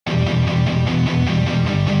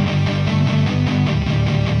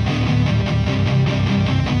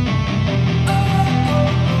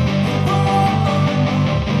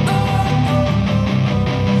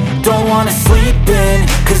wanna sleep in,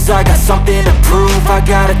 cause I got something to prove. I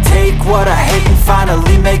gotta take what I hate and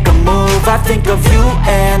finally make a move. I think of you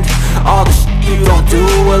and all the shit you don't do.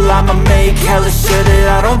 Well, I'ma make hella sure that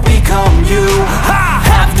I don't become you. I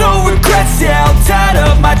have no regrets, yeah, I'll tie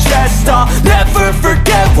up my chest. I'll never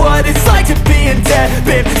forget what it's like to be in debt.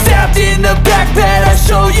 Been stabbed in the back bed, I'll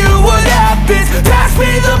show you what happens. Pass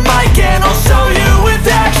me the mic and I'll show you with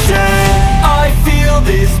action. I feel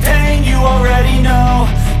this pain, you already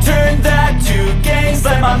know. Turn that to gains,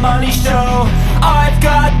 let my money show. I've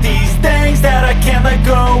got these things that I can't let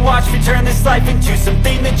go. Watch me turn this life into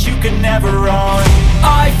something that you can never own.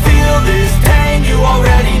 I feel this pain, you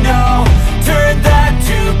already know. Turn that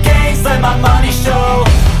to gains, let my money show.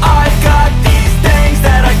 I've got these things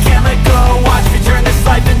that I can't let go. Watch me turn this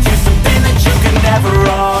life into something that you can never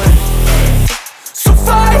own. So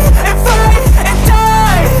fight and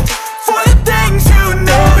die for the things you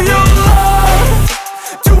know you love.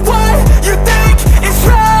 Do what you think is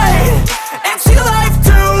right and see life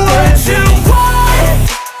do what you want.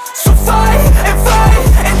 So fight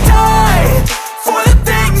and die for the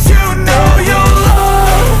things you know you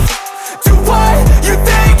love. Do what you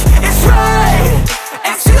think is right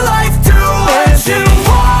and see life do what you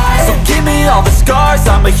want. So give me all the scars,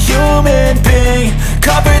 I'm a human being.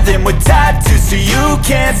 Cover them with tattoos so you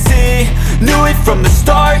can't see. Knew it from the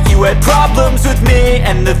start, you had problems with me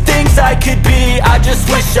and the things I could be, I just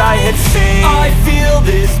wish I had seen. I feel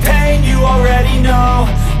this pain, you already know.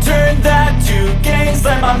 Turn that to gains,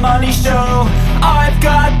 let my money show. I've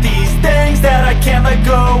got these things that I can't let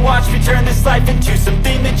go. Watch me turn this life into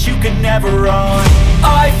something that you can never own.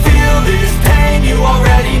 I feel this pain, you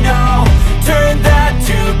already know. Turn that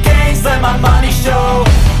to gains, let my money show.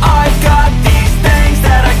 I've got these things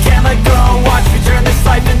that I can't let go. Watch me turn this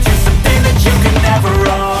life into something that you can never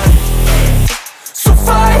own. So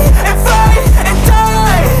fight and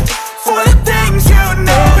die for the things you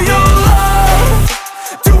know you love.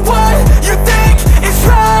 Do what you think is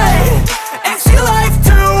right and see life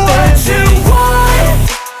do what you want.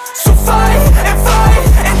 So fight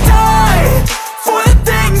and die for the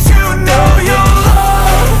things you know you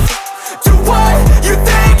love. Do what you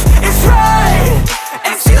think is right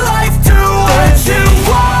and see life do what you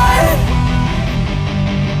want.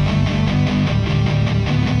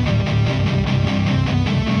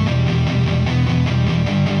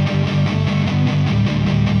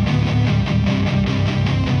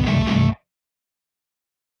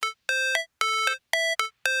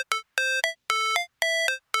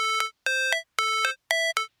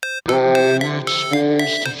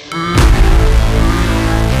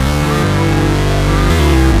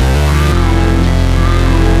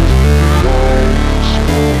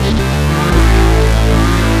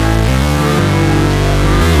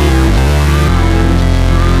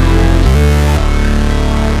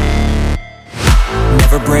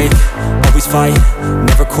 Never break, always fight,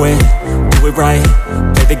 never quit, do it right,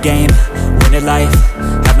 play the game, win it life,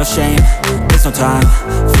 have no shame, there's no time,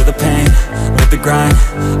 feel the pain, live the grind,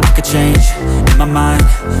 I could change, in my mind,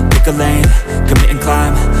 pick a lane, commit and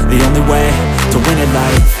climb, the only way to win it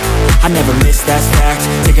life. I never miss, that's fact,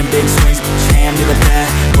 taking big swings, put your hand to the bat,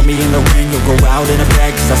 put me in the ring, you'll go out in a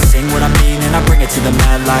bag, cause I sing what I mean and I bring it to the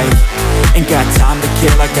mad light. Ain't got time to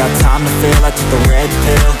kill, I got time to feel, I took the red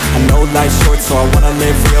pill, I know life's short so I wanna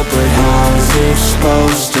live real, but how's it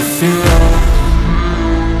supposed to feel?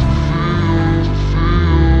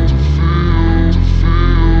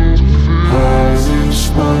 How's it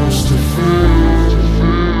supposed to feel?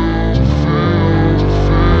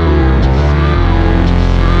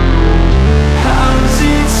 How's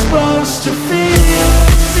it supposed to feel?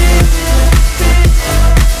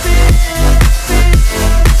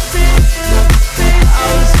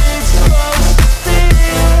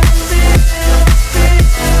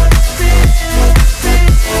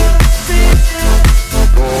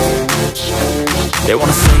 They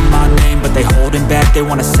wanna say my name, but they holding back. They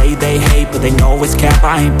wanna say they hate, but they know it's cap.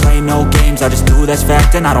 I ain't play no games, I just do that's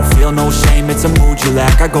fact. And I don't feel no shame, it's a mood you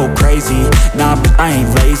lack. I go crazy, nah, but I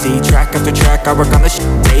ain't lazy. Track after track, I work on this shit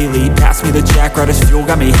daily. Pass me the jack, right as fuel,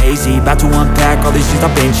 got me hazy. About to unpack all these things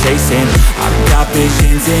I've been chasing. I've got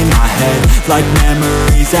visions in my head, like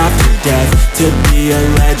memories after death. To be a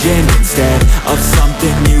legend instead of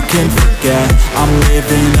something you can forget. I'm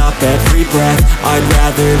living up every breath, I'd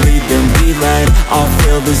rather lead than be led. I'll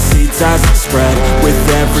fill the seats as I spread with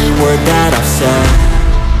every word that I've said.